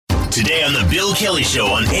Today on The Bill Kelly Show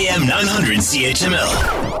on AM 900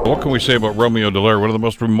 CHML. What can we say about Romeo Dallaire, one of the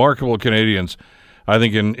most remarkable Canadians, I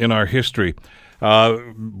think, in our history?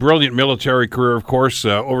 Brilliant military career, of course,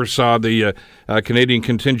 oversaw the Canadian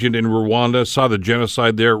contingent in Rwanda, saw the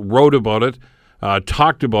genocide there, wrote about it,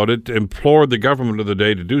 talked about it, implored the government of the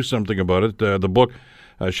day to do something about it. The book,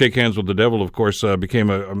 Shake Hands with the Devil, of course, became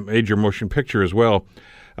a major motion picture as well.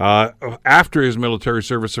 After his military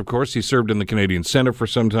service, of course, he served in the Canadian Senate for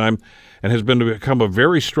some time and has become a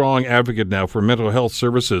very strong advocate now for mental health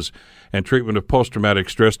services and treatment of post-traumatic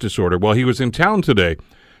stress disorder. Well, he was in town today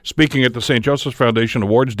speaking at the St. Joseph's Foundation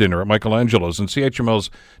Awards dinner at Michelangelo's, and CHML's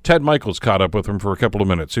Ted Michaels caught up with him for a couple of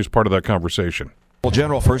minutes. He's part of that conversation. Well,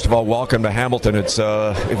 General, first of all, welcome to Hamilton. It's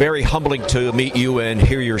very humbling to meet you and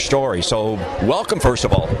hear your story. So welcome, first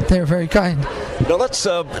of all. They're very kind. Now, let's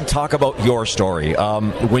talk about your story.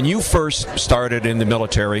 When you first started in the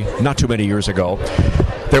military, not too many years ago,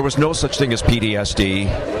 there was no such thing as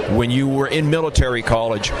PTSD. When you were in military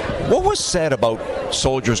college, what was said about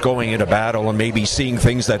soldiers going into battle and maybe seeing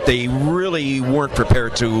things that they really weren't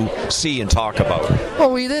prepared to see and talk about?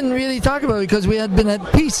 Well, we didn't really talk about it because we had been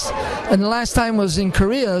at peace, and the last time was in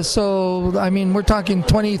Korea. So, I mean, we're talking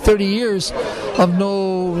 20, 30 years of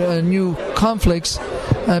no new conflicts.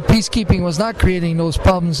 Peacekeeping was not creating those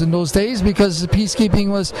problems in those days because peacekeeping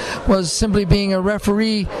was simply being a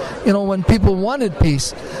referee, when people wanted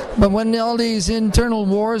peace. But when all these internal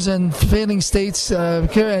wars and failing states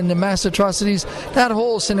and the mass atrocities, that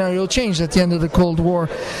whole scenario changed at the end of the Cold War.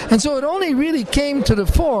 And so it only really came to the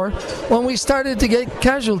fore when we started to get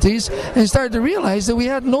casualties and started to realize that we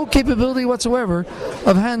had no capability whatsoever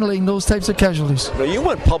of handling those types of casualties. Now, you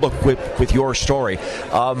went public with your story.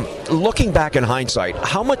 Looking back in hindsight,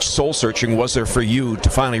 how much soul searching was there for you to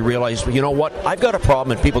finally realize, you know what, I've got a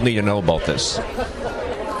problem and people need to know about this?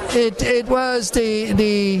 It was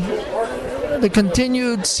the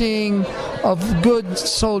continued seeing of good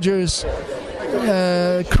soldiers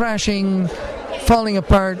crashing, falling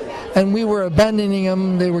apart, and we were abandoning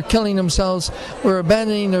them. They were killing themselves. We were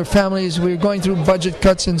abandoning their families. We were going through budget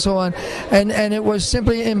cuts and so on, and it was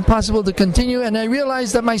simply impossible to continue. And I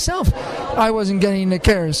realized that myself, I wasn't getting the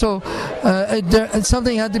care. So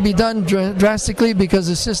something had to be done drastically because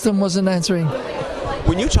the system wasn't answering.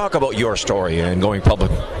 When you talk about your story and going public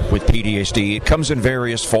with PTSD, it comes in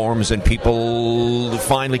various forms and people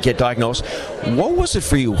finally get diagnosed. What was it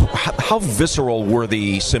for you? How visceral were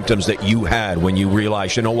the symptoms that you had when you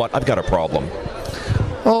realized, you know what, I've got a problem?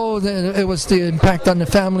 Oh, it was the impact on the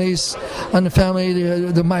family,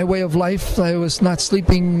 my way of life. I was not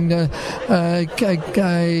sleeping. I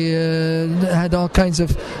had all kinds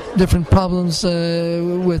of different problems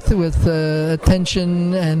with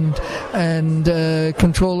attention and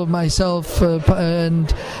control of myself.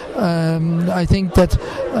 And I think that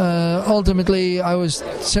ultimately I was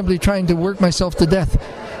simply trying to work myself to death,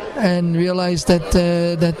 and realized that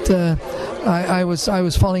I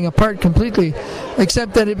was falling apart completely.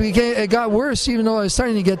 Except that it got worse, even though I was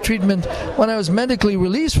starting to get treatment. When I was medically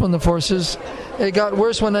released from the forces, it got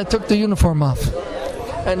worse when I took the uniform off,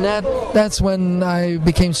 and that's when I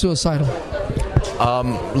became suicidal.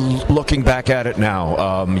 Looking back at it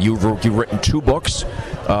now, you've written 2 books,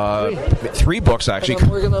 3 books actually, and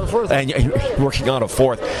I'm working on a 4th. And you're working on a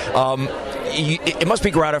 4th. It must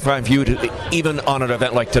be gratifying for you to, even on an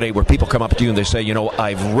event like today where people come up to you and they say,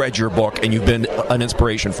 I've read your book and you've been an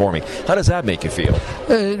inspiration for me. How does that make you feel?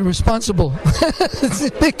 Responsible.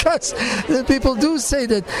 Because people do say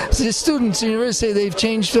that the students in university, they've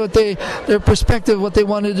changed their perspective, what they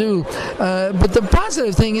want to do. But the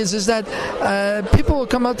positive thing is that people will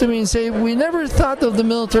come up to me and say, we never thought of the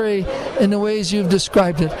military in the ways you've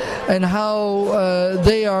described it and how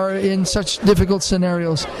they are in such difficult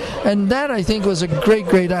scenarios. And that, I think, was a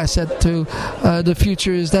great asset to the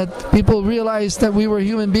future, is that people realized that we were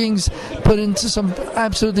human beings put into some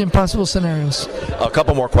absolutely impossible scenarios. A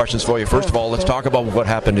couple more questions for you. First of all, let's talk about what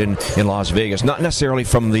happened in Las Vegas. Not necessarily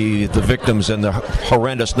from the victims and the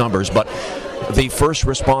horrendous numbers, but the first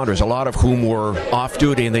responders, a lot of whom were off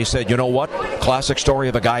duty, and they said, you know what? Classic story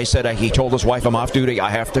of a guy said, he told his wife, I'm off duty, I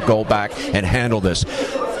have to go back and handle this.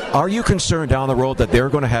 Are you concerned down the road that they're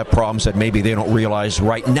going to have problems that maybe they don't realize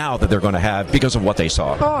right now that they're going to have because of what they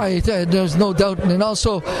saw? Oh, there's no doubt. And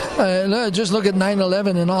also, just look at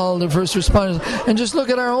 9/11 and all the first responders. And just look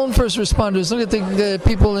at our own first responders. Look at the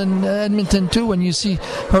people in Edmonton, too, when you see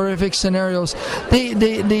horrific scenarios.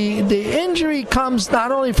 The injury comes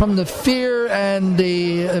not only from the fear and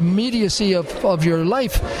the immediacy of your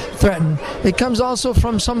life threatened. It comes also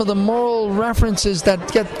from some of the moral references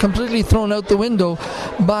that get completely thrown out the window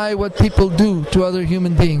by by what people do to other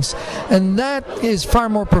human beings. And that is far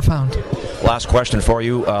more profound. Last question for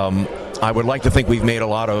you. I would like to think we've made a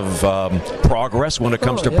lot of progress when it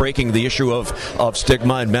comes to breaking the issue of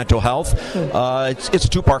stigma and mental health. It's a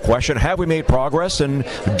two-part question. Have we made progress, and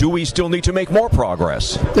do we still need to make more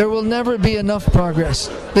progress? There will never be enough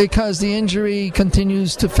progress because the injury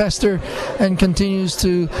continues to fester and continues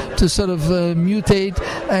to sort of mutate,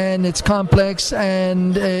 and it's complex,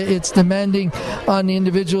 and it's demanding on the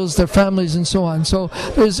individuals, their families, and so on. So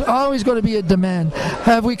there's always going to be a demand.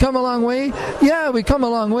 Have we come a long way? Yeah, we come a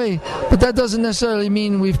long way. But that doesn't necessarily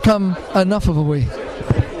mean we've come enough of a way.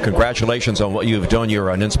 Congratulations on what you've done. You're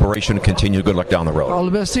an inspiration. Continue. Good luck down the road. All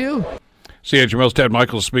the best to you. CHML's Ted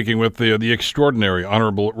Michaels speaking with the extraordinary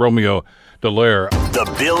Honorable Romeo Dallaire.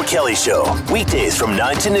 The Bill Kelly Show, weekdays from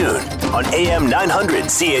 9 to noon on AM 900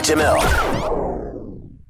 CHML.